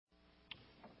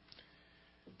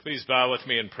Please bow with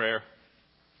me in prayer.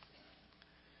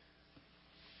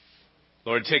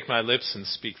 Lord, take my lips and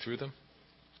speak through them.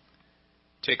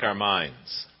 Take our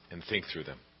minds and think through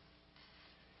them.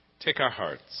 Take our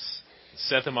hearts and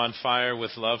set them on fire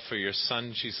with love for your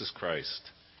Son, Jesus Christ,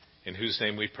 in whose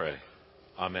name we pray.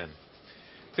 Amen.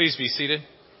 Please be seated.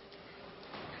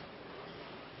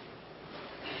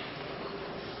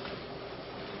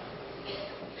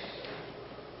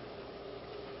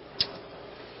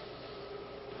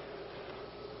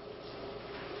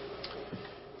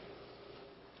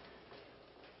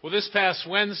 Well, this past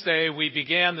Wednesday, we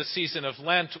began the season of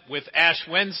Lent with Ash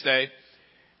Wednesday.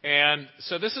 And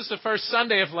so this is the first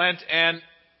Sunday of Lent. And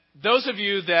those of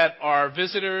you that are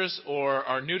visitors or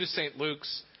are new to St.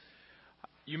 Luke's,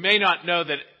 you may not know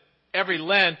that every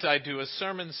Lent I do a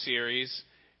sermon series.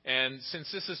 And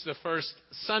since this is the first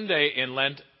Sunday in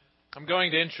Lent, I'm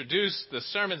going to introduce the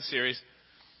sermon series.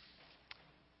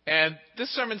 And this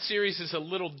sermon series is a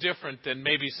little different than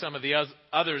maybe some of the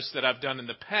others that I've done in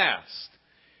the past.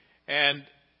 And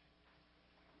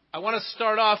I want to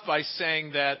start off by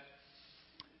saying that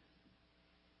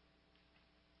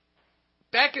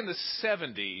back in the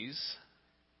 70s,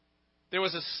 there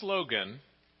was a slogan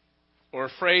or a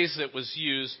phrase that was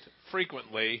used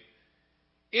frequently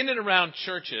in and around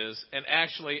churches and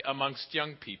actually amongst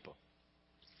young people.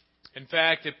 In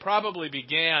fact, it probably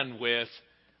began with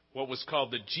what was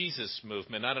called the Jesus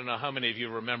movement. I don't know how many of you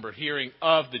remember hearing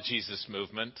of the Jesus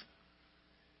movement.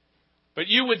 But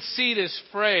you would see this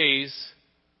phrase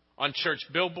on church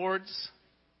billboards,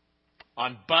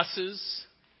 on buses,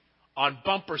 on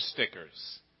bumper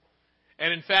stickers.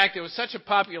 And in fact, it was such a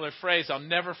popular phrase, I'll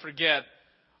never forget.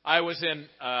 I was in,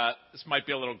 this might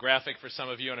be a little graphic for some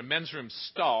of you, in a men's room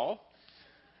stall.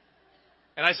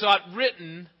 And I saw it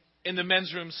written in the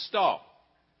men's room stall.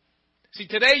 See,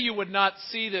 today you would not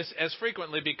see this as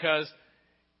frequently because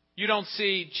you don't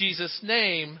see Jesus'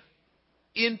 name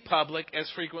in public as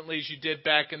frequently as you did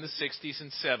back in the 60s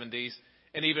and 70s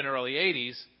and even early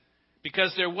 80s,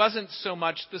 because there wasn't so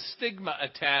much the stigma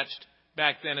attached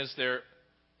back then as there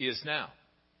is now.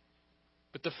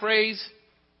 But the phrase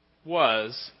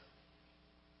was,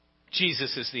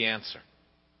 Jesus is the answer.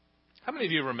 How many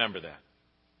of you remember that?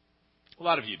 A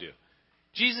lot of you do.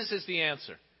 Jesus is the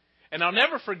answer. And I'll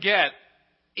never forget,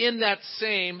 in that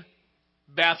same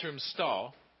bathroom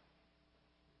stall,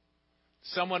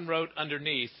 someone wrote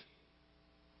underneath,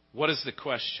 what is the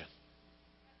question?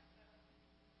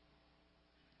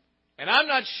 And I'm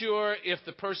not sure if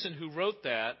the person who wrote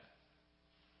that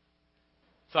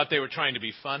thought they were trying to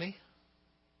be funny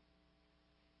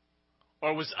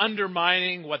or was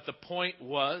undermining what the point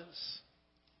was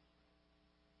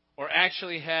or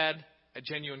actually had a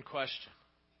genuine question.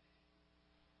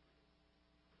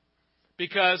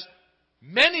 Because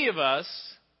many of us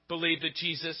believe that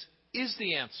Jesus is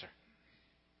the answer.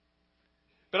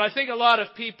 But I think a lot of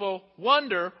people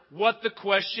wonder what the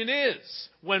question is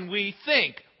when we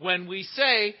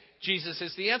say Jesus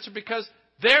is the answer, because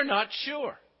they're not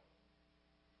sure.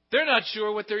 They're not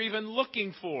sure what they're even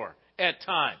looking for at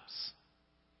times.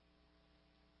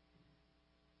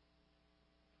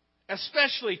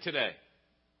 Especially today.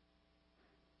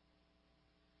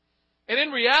 And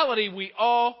in reality, we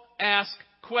all ask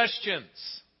questions.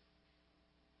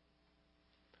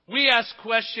 We ask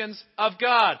questions of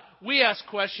God. We ask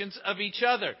questions of each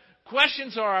other.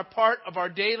 Questions are a part of our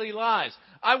daily lives.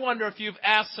 I wonder if you've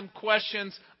asked some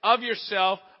questions of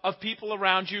yourself, of people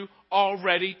around you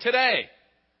already today.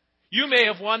 You may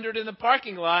have wandered in the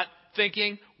parking lot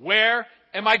thinking, where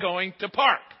am I going to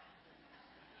park?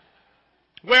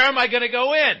 Where am I going to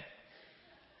go in?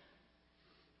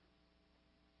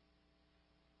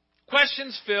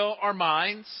 Questions fill our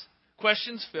minds.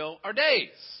 Questions fill our days.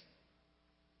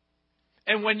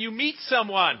 And when you meet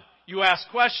someone, you ask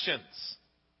questions.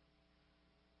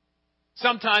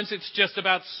 Sometimes it's just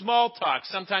about small talk.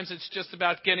 Sometimes it's just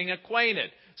about getting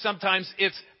acquainted. Sometimes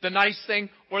it's the nice thing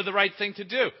or the right thing to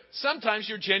do. Sometimes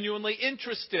you're genuinely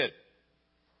interested.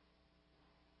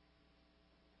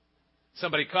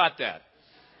 Somebody caught that.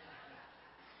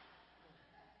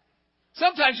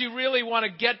 Sometimes you really want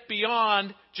to get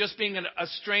beyond just being a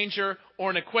stranger or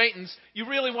an acquaintance. You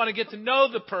really want to get to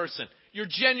know the person. You're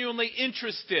genuinely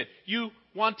interested. You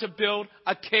want to build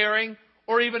a caring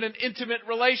or even an intimate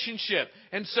relationship.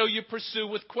 And so you pursue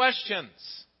with questions.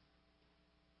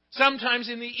 Sometimes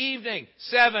in the evening,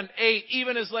 7, 8,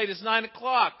 even as late as 9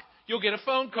 o'clock, you'll get a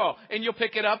phone call and you'll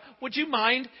pick it up. Would you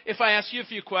mind if I ask you a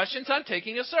few questions? I'm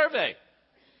taking a survey.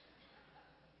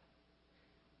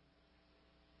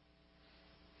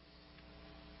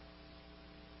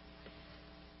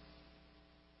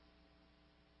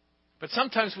 But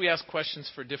sometimes we ask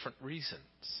questions for different reasons.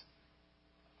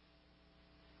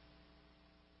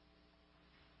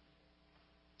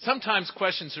 Sometimes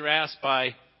questions are asked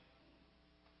by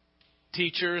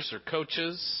teachers or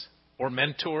coaches or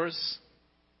mentors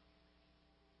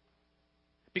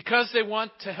because they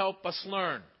want to help us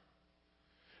learn,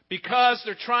 because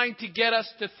they're trying to get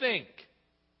us to think.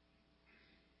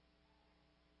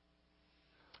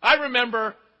 I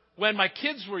remember when my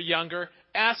kids were younger,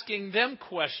 asking them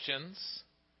questions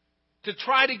to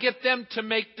try to get them to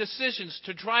make decisions,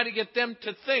 to try to get them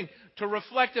to think, to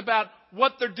reflect about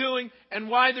what they're doing and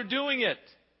why they're doing it.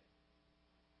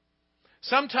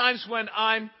 Sometimes when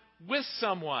I'm with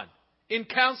someone in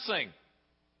counseling,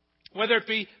 whether it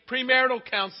be premarital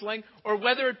counseling or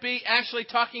whether it be actually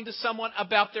talking to someone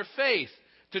about their faith,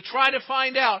 to try to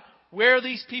find out where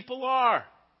these people are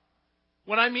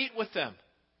when I meet with them,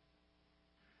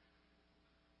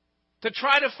 to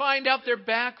try to find out their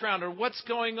background or what's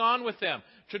going on with them,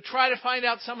 to try to find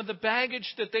out some of the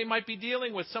baggage that they might be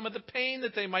dealing with, some of the pain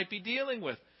that they might be dealing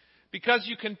with. Because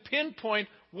you can pinpoint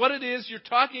what it is you're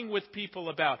talking with people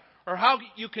about, or how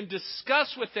you can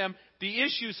discuss with them the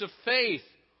issues of faith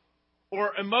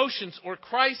or emotions or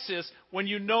crisis when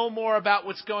you know more about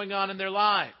what's going on in their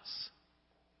lives.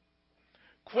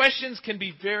 Questions can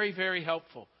be very, very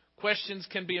helpful. Questions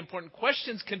can be important.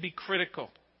 Questions can be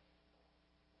critical.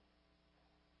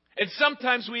 And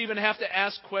sometimes we even have to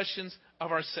ask questions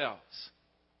of ourselves.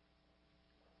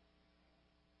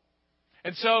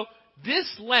 And so this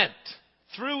Lent,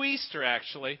 through Easter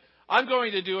actually, I'm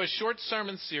going to do a short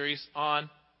sermon series on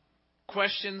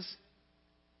questions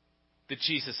that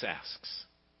Jesus asks.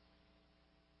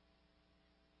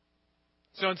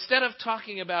 So instead of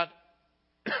talking about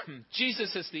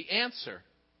Jesus as the answer,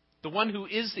 the one who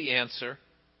is the answer,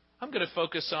 I'm going to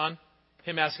focus on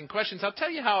him asking questions. I'll tell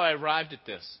you how I arrived at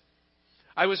this.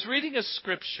 I was reading a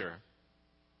scripture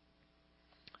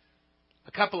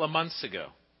a couple of months ago.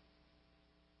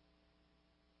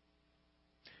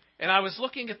 And I was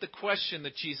looking at the question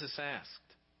that Jesus asked.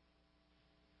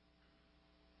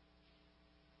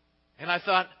 And I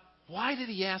thought, why did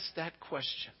he ask that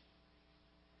question?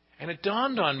 And it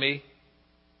dawned on me,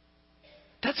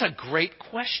 that's a great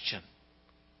question.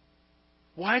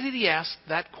 Why did he ask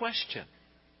that question?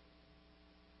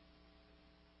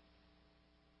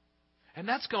 And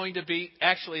that's going to be,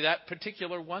 actually that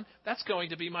particular one, that's going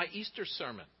to be my Easter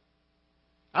sermon.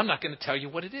 I'm not going to tell you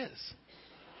what it is.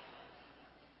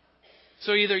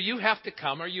 So either you have to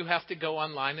come or you have to go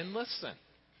online and listen.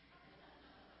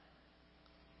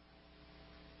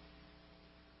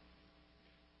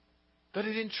 But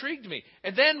it intrigued me.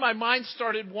 And then my mind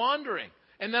started wandering.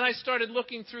 And then I started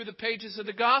looking through the pages of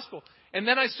the gospel. And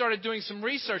then I started doing some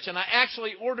research. And I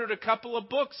actually ordered a couple of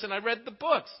books and I read the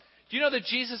books. Do you know that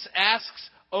Jesus asks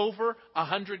over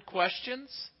 100 questions?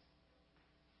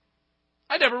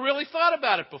 I never really thought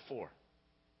about it before.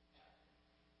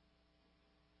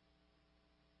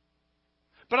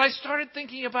 But I started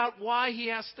thinking about why he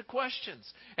asked the questions.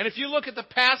 And if you look at the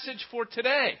passage for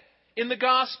today in the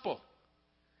gospel,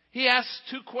 he asks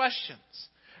two questions.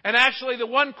 And actually the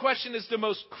one question is the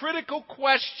most critical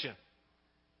question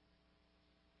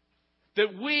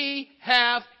that we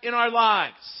have in our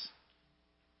lives.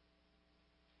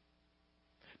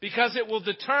 Because it will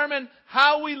determine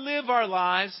how we live our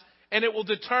lives and it will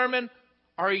determine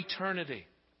our eternity.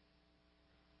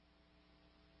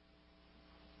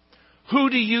 Who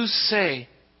do you say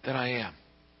that I am?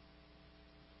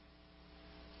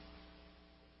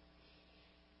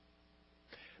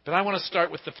 But I want to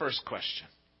start with the first question.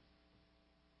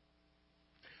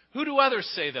 Who do others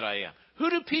say that I am? Who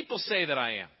do people say that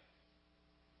I am?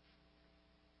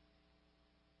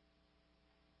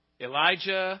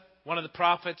 Elijah, one of the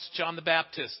prophets, John the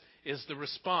Baptist, is the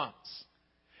response.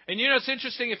 And you know, it's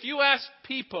interesting, if you ask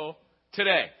people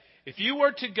today, if you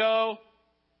were to go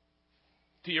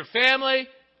to your family,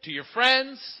 to your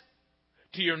friends,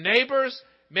 to your neighbors,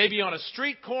 maybe on a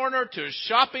street corner, to a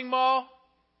shopping mall,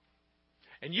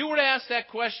 and you were to ask that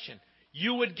question,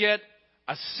 you would get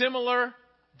a similar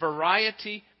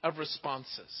variety of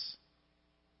responses.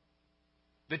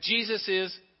 That Jesus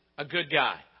is a good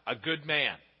guy, a good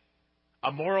man,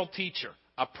 a moral teacher,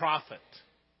 a prophet.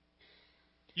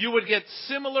 You would get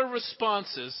similar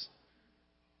responses,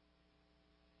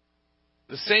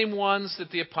 the same ones that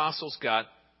the apostles got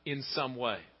in some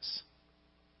ways.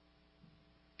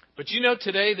 But you know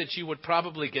today that you would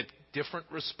probably get different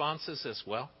responses as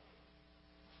well.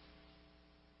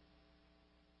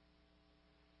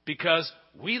 Because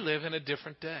we live in a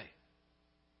different day.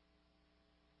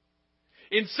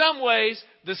 In some ways,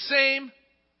 the same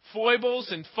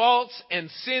foibles and faults and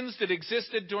sins that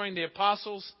existed during the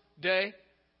apostles' day.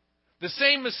 The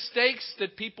same mistakes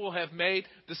that people have made,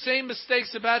 the same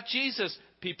mistakes about Jesus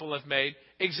people have made,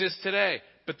 exist today.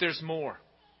 But there's more.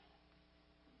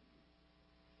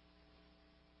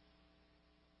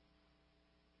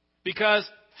 Because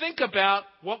think about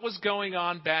what was going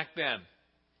on back then.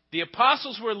 The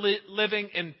apostles were living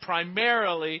in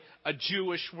primarily a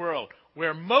Jewish world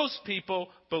where most people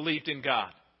believed in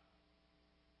God.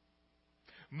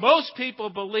 Most people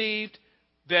believed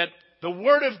that the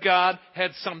Word of God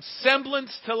had some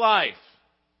semblance to life.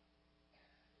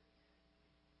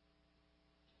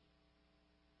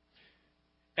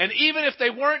 And even if they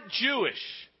weren't Jewish,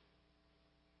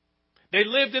 they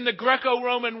lived in the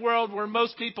Greco-Roman world where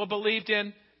most people believed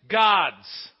in gods.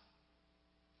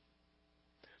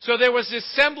 So there was this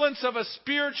semblance of a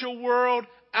spiritual world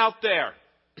out there.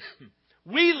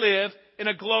 We live in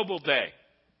a global day.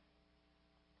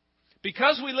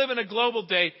 Because we live in a global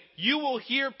day, you will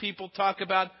hear people talk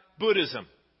about Buddhism.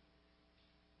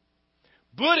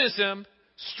 Buddhism,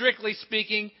 strictly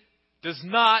speaking, does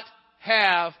not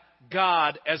have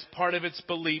God as part of its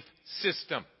belief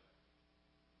system.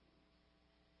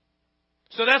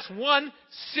 So that's one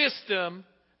system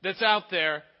that's out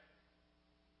there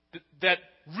that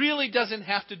really doesn't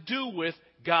have to do with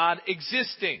God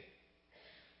existing.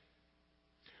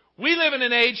 We live in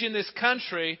an age in this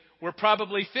country where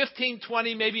probably 15,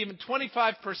 20, maybe even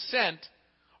 25%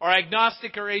 are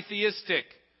agnostic or atheistic,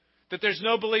 that there's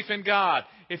no belief in God.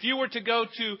 If you were to go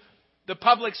to the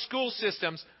public school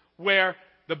systems where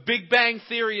the Big Bang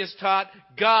Theory is taught,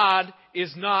 God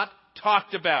is not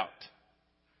talked about.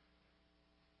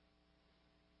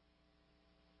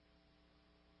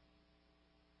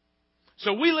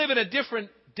 So we live in a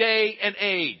different day and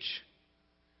age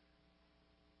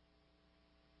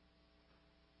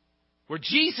where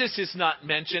Jesus is not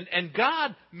mentioned and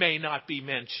God may not be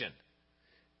mentioned.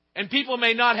 And people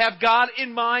may not have God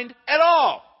in mind at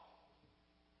all.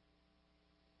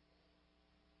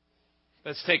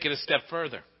 Let's take it a step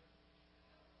further.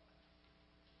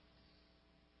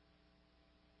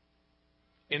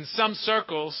 In some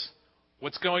circles,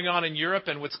 what's going on in Europe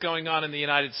and what's going on in the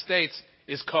United States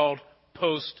is called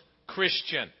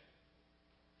post-Christian,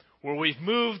 where we've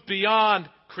moved beyond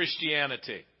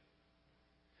Christianity.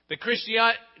 The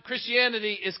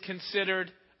Christianity is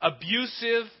considered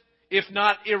abusive, if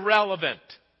not irrelevant.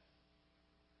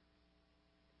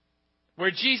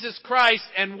 Where Jesus Christ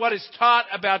and what is taught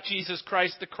about Jesus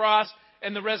Christ, the cross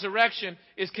and the resurrection,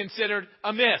 is considered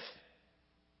a myth.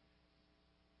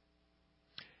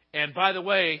 And by the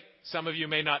way, some of you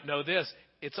may not know this,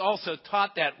 it's also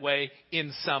taught that way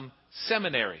in some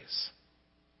seminaries.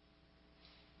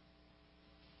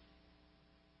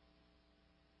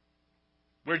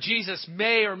 Where Jesus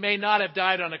may or may not have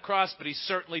died on a cross, but he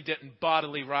certainly didn't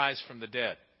bodily rise from the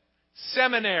dead.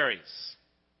 Seminaries.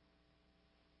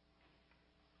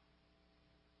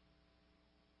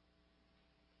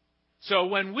 So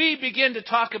when we begin to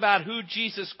talk about who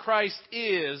Jesus Christ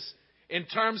is in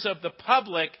terms of the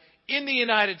public in the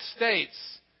United States,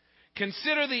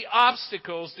 consider the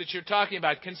obstacles that you're talking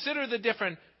about. Consider the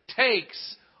different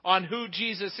takes on who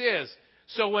Jesus is.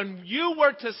 So when you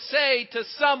were to say to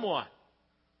someone,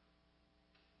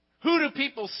 who do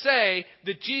people say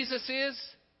that Jesus is?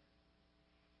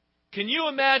 Can you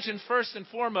imagine, first and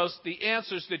foremost, the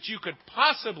answers that you could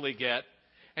possibly get?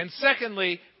 And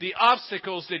secondly, the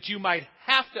obstacles that you might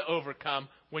have to overcome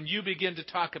when you begin to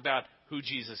talk about who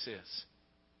Jesus is.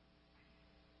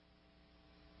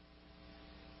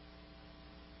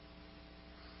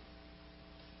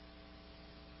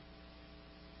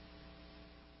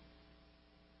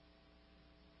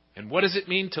 And what does it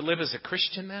mean to live as a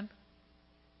Christian then?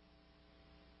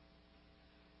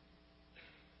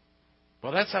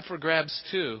 Well, that's up for grabs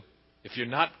too, if you're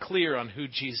not clear on who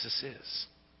Jesus is.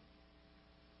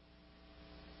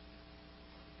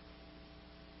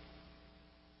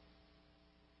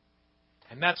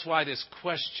 And that's why this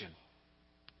question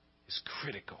is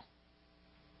critical.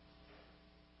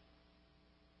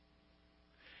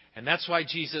 And that's why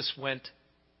Jesus went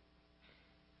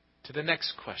to the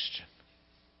next question.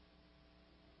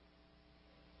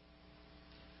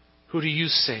 Who do you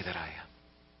say that I am?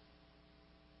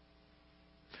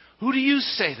 Who do you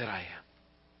say that I am?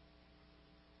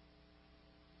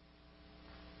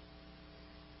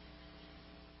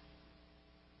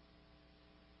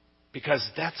 Because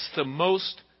that's the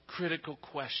most critical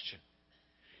question.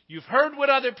 You've heard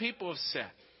what other people have said.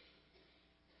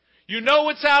 You know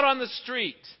what's out on the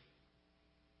street.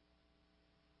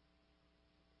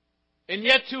 And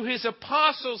yet to his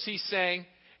apostles he's saying,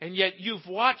 and yet you've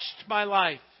watched my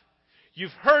life.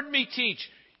 You've heard me teach.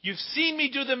 You've seen me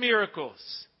do the miracles.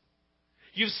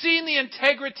 You've seen the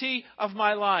integrity of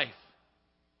my life.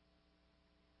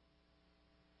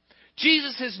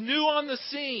 Jesus is new on the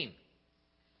scene.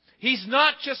 He's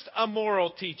not just a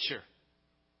moral teacher.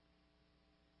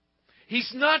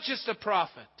 He's not just a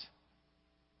prophet.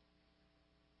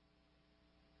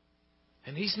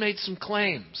 And he's made some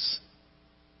claims.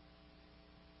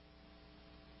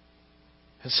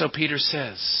 And so Peter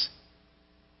says,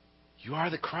 you are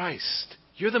the Christ.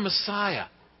 You're the Messiah.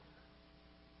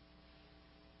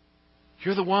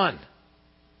 You're the one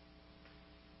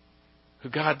who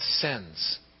God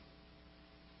sends.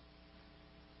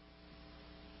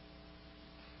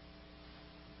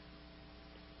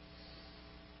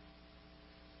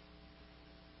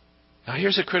 Now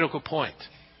here's a critical point.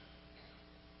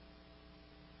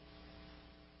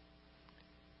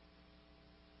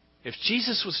 If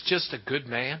Jesus was just a good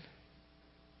man,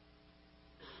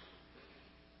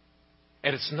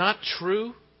 and it's not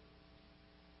true,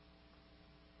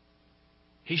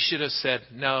 he should have said,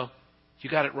 no, you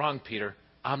got it wrong, Peter.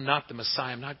 I'm not the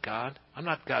Messiah. I'm not God. I'm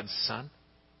not God's son.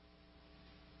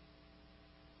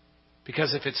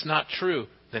 Because if it's not true,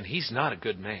 then he's not a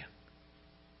good man.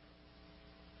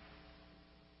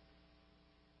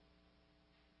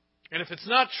 And if it's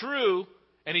not true,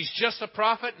 and he's just a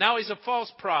prophet, now he's a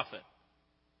false prophet.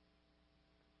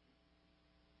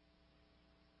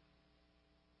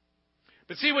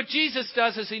 But see, what Jesus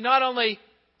does is he not only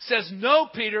says, no,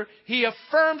 Peter, he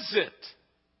affirms it.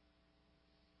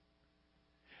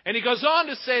 And he goes on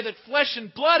to say that flesh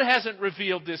and blood hasn't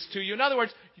revealed this to you. In other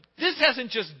words, this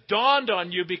hasn't just dawned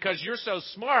on you because you're so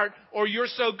smart or you're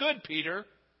so good, Peter.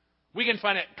 We can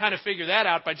kind of figure that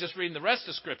out by just reading the rest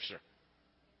of Scripture.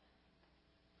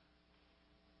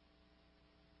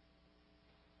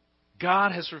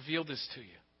 God has revealed this to you.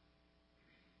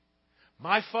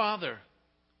 My Father,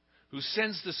 who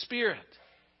sends the Spirit,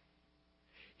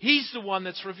 He's the one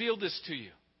that's revealed this to you.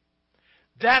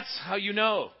 That's how you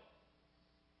know.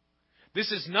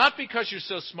 This is not because you're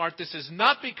so smart. This is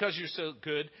not because you're so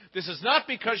good. This is not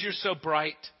because you're so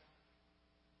bright.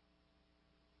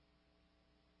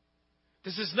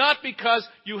 This is not because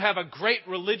you have a great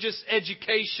religious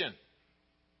education.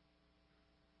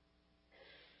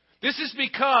 This is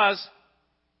because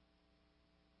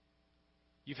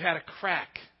you've had a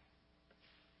crack.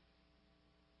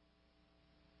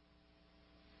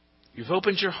 You've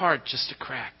opened your heart just a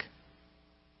crack.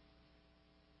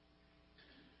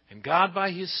 And God,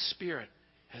 by His Spirit,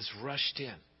 has rushed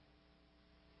in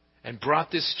and brought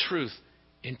this truth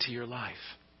into your life.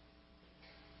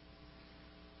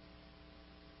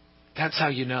 That's how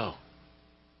you know.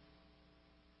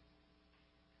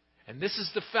 And this is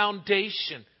the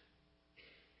foundation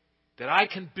that I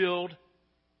can build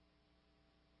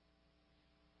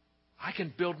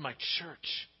my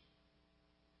church.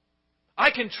 I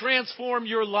can transform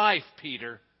your life,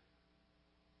 Peter.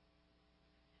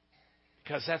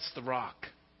 Because that's the rock.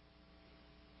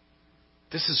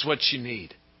 This is what you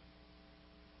need.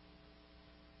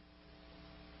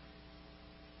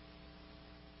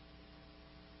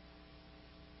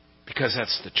 Because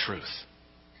that's the truth.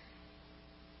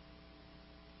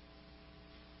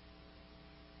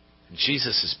 And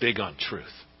Jesus is big on truth.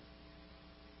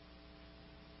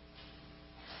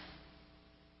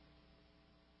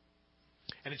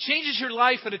 And it changes your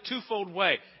life in a twofold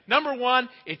way. Number one,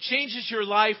 it changes your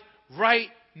life right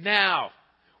now.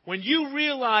 When you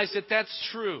realize that that's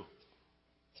true.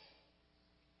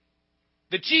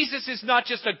 That Jesus is not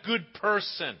just a good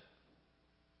person.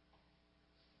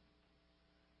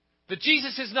 That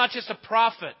Jesus is not just a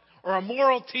prophet or a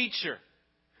moral teacher.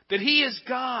 That He is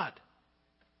God.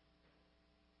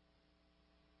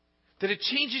 That it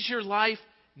changes your life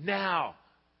now.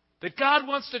 That God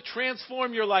wants to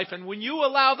transform your life. And when you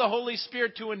allow the Holy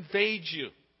Spirit to invade you,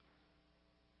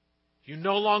 you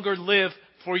no longer live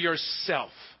for yourself.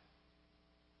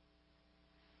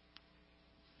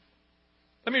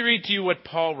 Let me read to you what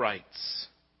Paul writes.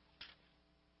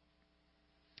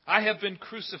 I have been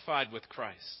crucified with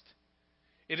Christ.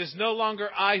 It is no longer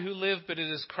I who live, but it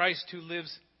is Christ who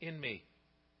lives in me.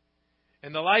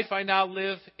 And the life I now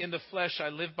live in the flesh, I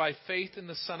live by faith in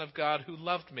the Son of God who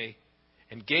loved me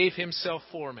and gave Himself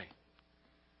for me.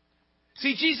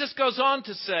 See, Jesus goes on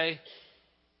to say,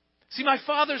 see, my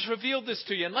Father's revealed this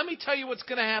to you. And let me tell you what's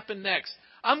going to happen next.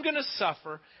 I'm going to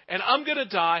suffer, and I'm going to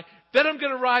die. Then I'm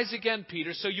going to rise again,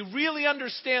 Peter, so you really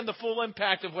understand the full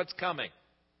impact of what's coming.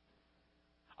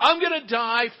 I'm going to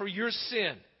die for your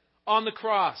sin on the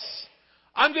cross.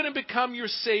 I'm going to become your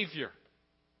Savior.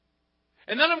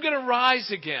 And then I'm going to rise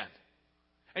again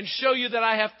and show you that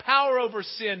I have power over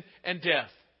sin and death.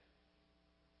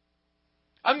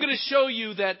 I'm going to show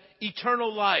you that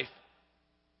eternal life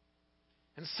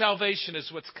and salvation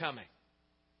is what's coming.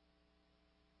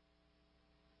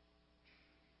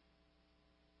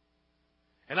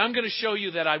 And I'm going to show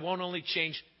you that I won't only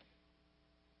change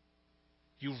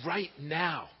you right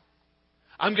now.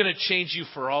 I'm going to change you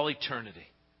for all eternity.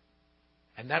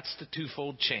 And that's the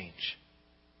twofold change.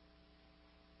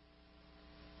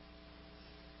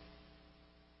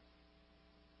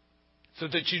 So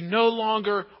that you no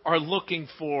longer are looking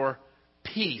for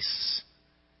peace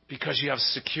because you have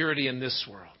security in this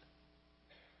world.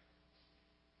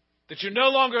 That you're no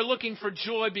longer looking for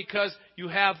joy because you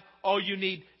have all you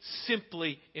need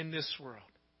simply in this world.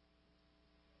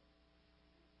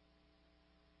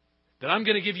 That I'm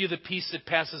going to give you the peace that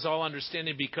passes all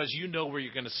understanding because you know where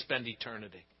you're going to spend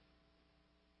eternity.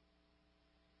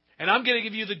 And I'm going to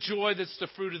give you the joy that's the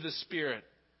fruit of the Spirit.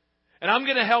 And I'm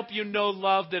going to help you know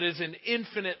love that is an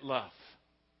infinite love.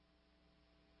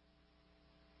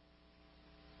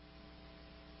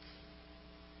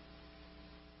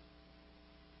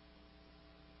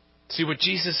 See, what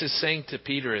Jesus is saying to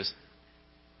Peter is,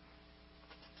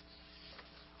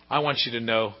 I want you to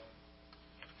know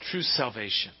true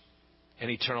salvation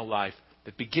and eternal life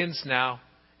that begins now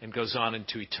and goes on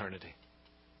into eternity.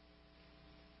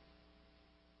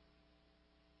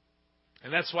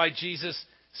 And that's why Jesus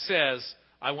says,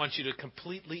 I want you to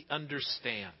completely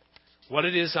understand what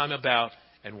it is I'm about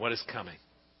and what is coming.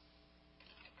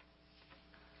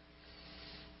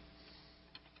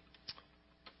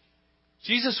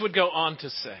 Jesus would go on to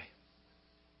say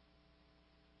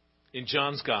in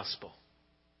John's Gospel,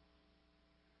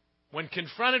 when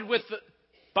confronted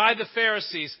by the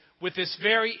Pharisees with this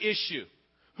very issue,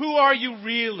 who are you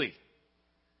really?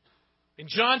 In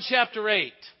John chapter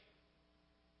 8,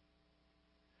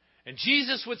 and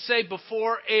Jesus would say,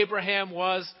 before Abraham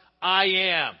was, I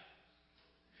am.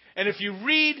 And if you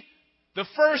read the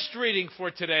first reading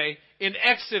for today in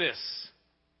Exodus,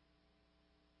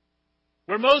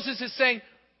 where Moses is saying,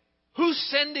 who's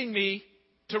sending me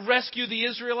to rescue the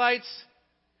Israelites?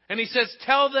 And he says,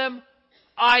 tell them,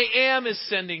 I am is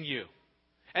sending you.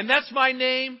 And that's my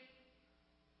name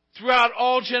throughout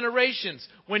all generations.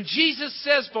 When Jesus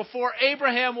says, before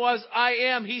Abraham was, I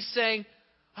am, he's saying,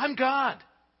 I'm God.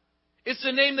 It's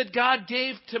the name that God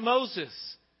gave to Moses.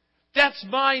 That's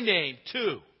my name,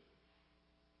 too.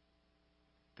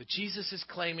 That Jesus is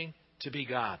claiming to be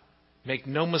God. Make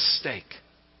no mistake.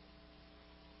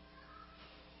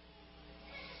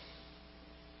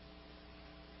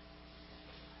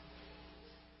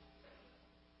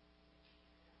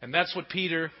 And that's what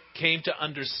Peter came to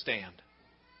understand.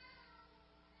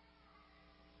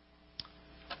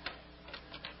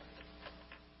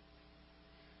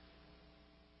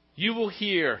 You will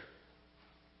hear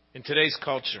in today's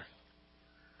culture,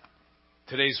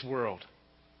 today's world,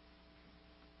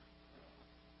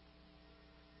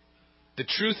 the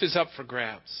truth is up for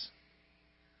grabs.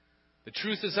 The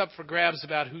truth is up for grabs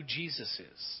about who Jesus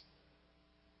is.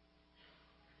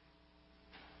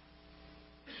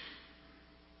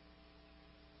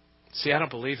 See, I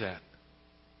don't believe that.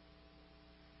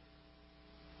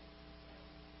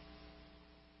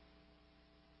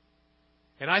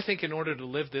 And I think in order to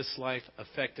live this life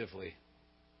effectively,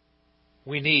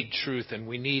 we need truth and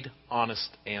we need honest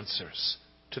answers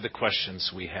to the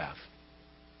questions we have.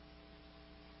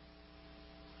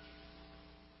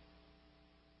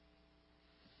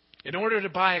 In order to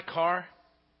buy a car,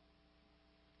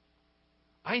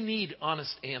 I need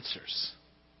honest answers.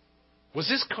 Was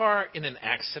this car in an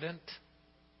accident?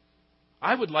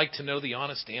 I would like to know the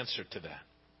honest answer to that.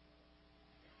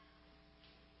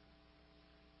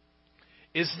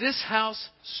 Is this house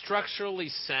structurally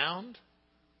sound?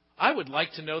 I would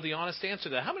like to know the honest answer to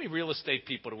that. How many real estate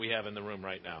people do we have in the room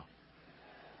right now?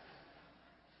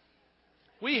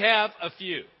 We have a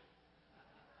few.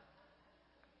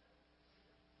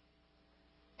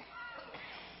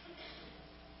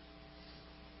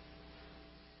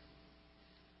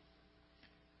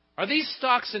 Are these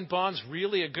stocks and bonds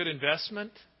really a good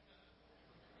investment?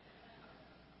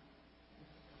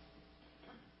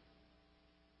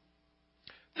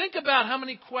 Think about how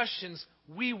many questions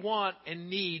we want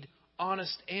and need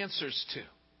honest answers to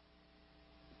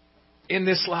in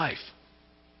this life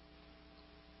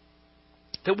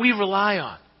that we rely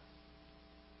on.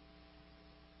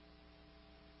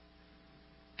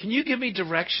 Can you give me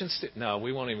directions to... No,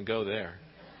 we won't even go there.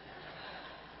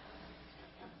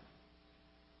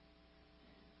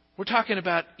 We're talking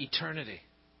about eternity.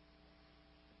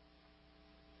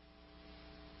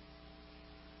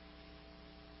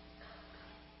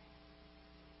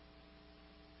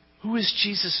 Who is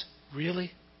Jesus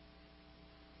really?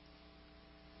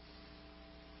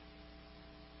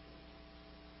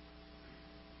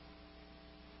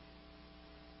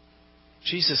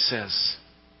 Jesus says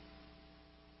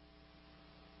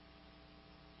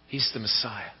He's the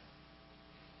Messiah.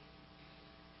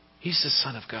 He's the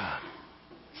Son of God.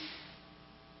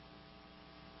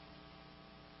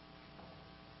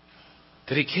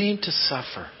 That He came to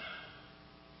suffer.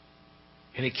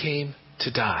 And He came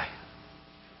to die.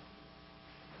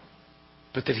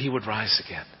 But that He would rise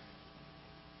again.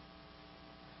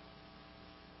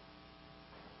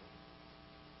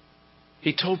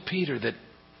 He told Peter that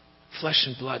flesh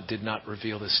and blood did not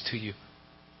reveal this to you.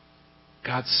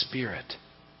 God's Spirit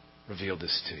revealed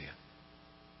this to you.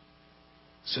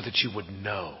 So that you would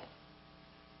know.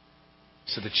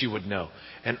 So that you would know.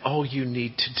 And all you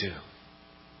need to do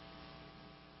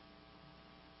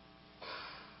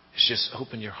is just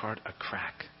open your heart a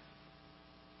crack.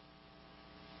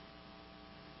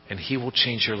 And He will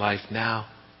change your life now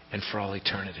and for all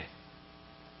eternity.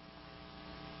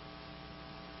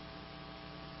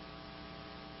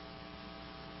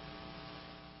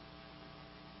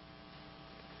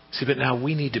 See, but now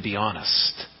we need to be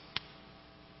honest.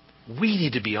 We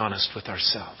need to be honest with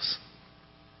ourselves.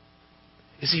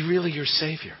 Is He really your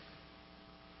Savior?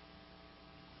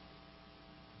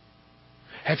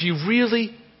 Have you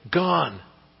really gone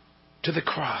to the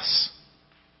cross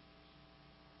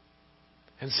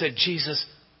and said, Jesus,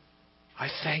 I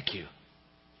thank you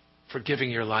for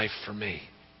giving your life for me.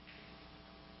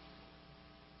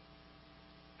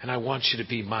 And I want you to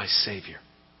be my Savior.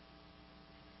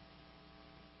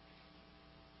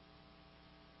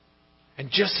 And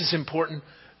just as important,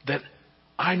 that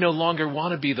I no longer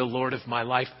want to be the Lord of my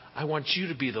life. I want you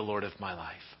to be the Lord of my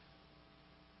life.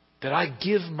 That I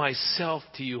give myself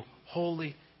to you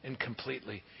wholly and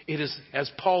completely. It is,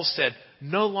 as Paul said,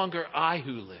 no longer I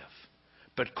who live,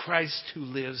 but Christ who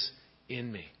lives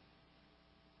in me.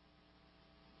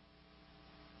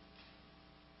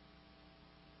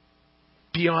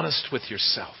 Be honest with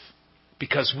yourself,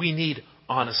 because we need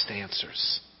honest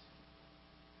answers.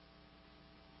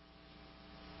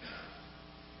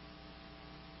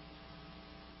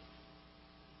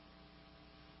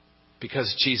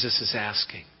 Because Jesus is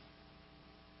asking,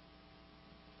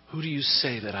 who do you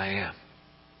say that I am?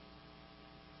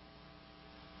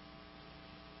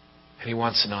 And He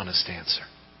wants an honest answer.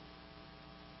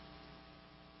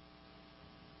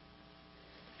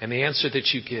 And the answer that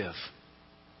you give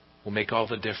will make all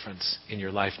the difference in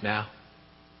your life now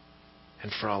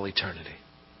and for all eternity.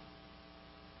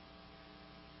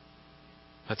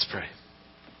 Let's pray.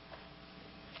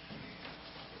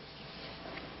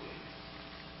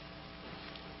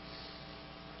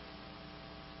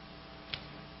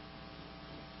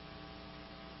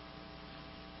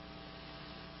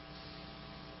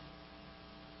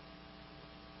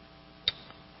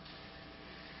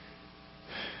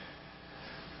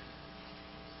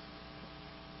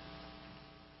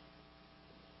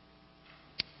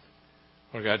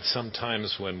 Lord God,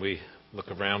 sometimes when we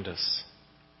look around us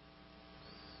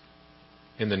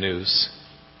in the news,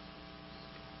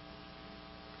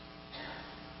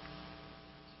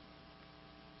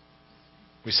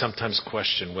 we sometimes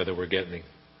question whether we're getting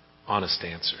honest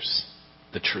answers,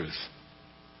 the truth.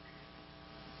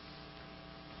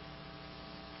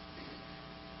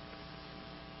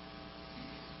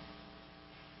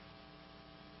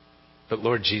 But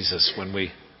Lord Jesus, when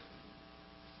we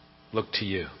look to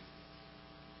you,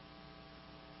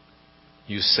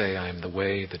 you say, I am the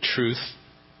way, the truth,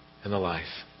 and the life.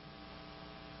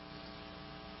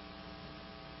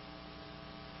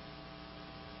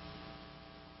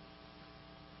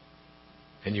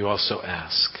 And you also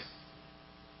ask,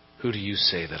 who do you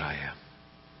say that I am?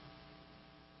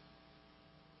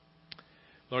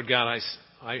 Lord God,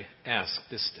 I ask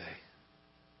this day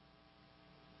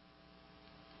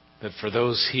that for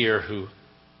those here who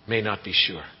may not be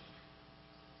sure,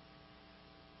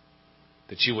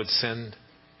 that you would send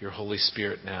your Holy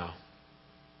Spirit now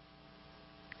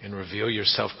and reveal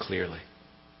yourself clearly.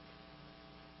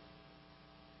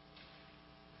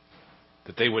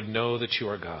 That they would know that you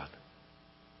are God.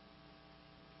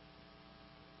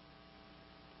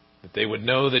 That they would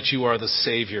know that you are the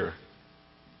Savior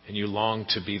and you long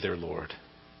to be their Lord.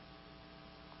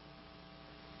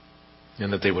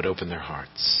 And that they would open their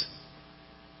hearts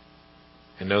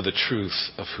and know the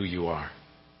truth of who you are.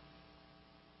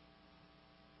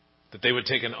 That they would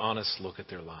take an honest look at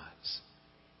their lives.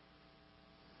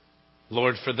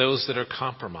 Lord, for those that are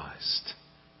compromised,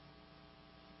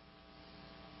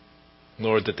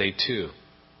 Lord, that they too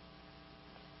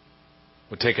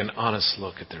would take an honest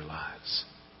look at their lives.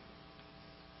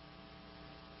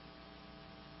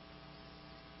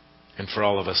 And for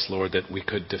all of us, Lord, that we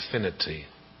could definitively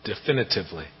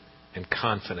and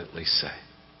confidently say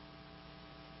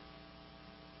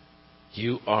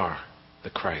You are the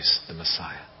Christ, the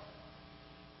Messiah.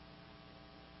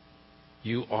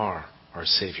 You are our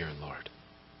Savior and Lord.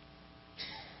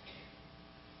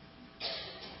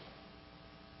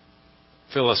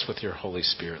 Fill us with your Holy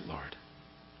Spirit, Lord.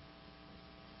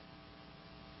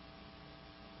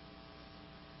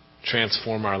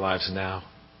 Transform our lives now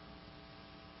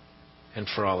and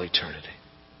for all eternity.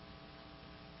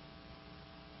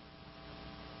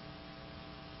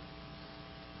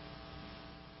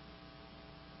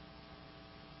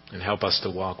 And help us to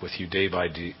walk with you day by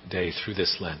day through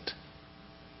this Lent,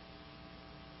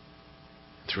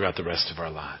 throughout the rest of our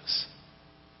lives,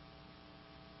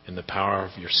 in the power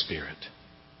of your Spirit,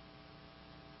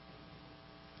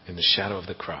 in the shadow of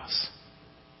the cross,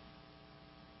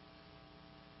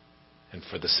 and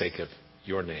for the sake of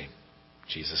your name,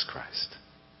 Jesus Christ.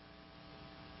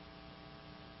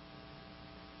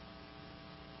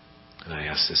 And I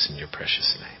ask this in your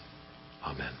precious name.